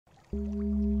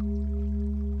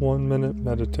1 minute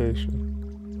meditation.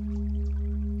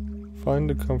 Find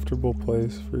a comfortable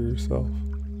place for yourself.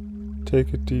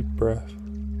 Take a deep breath.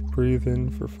 Breathe in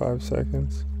for 5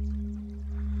 seconds.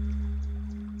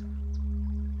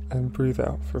 And breathe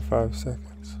out for 5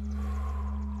 seconds.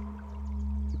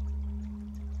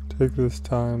 Take this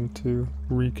time to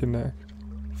reconnect.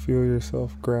 Feel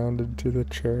yourself grounded to the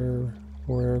chair or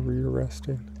wherever you're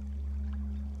resting.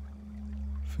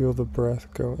 Feel the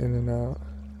breath go in and out.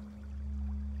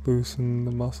 Loosen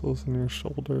the muscles in your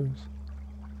shoulders.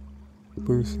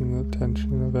 Loosen the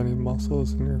tension of any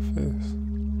muscles in your face.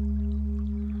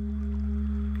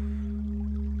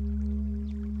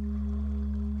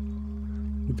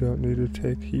 You don't need to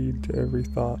take heed to every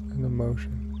thought and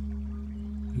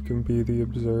emotion. You can be the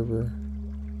observer.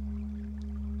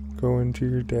 Go into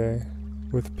your day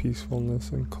with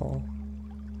peacefulness and calm.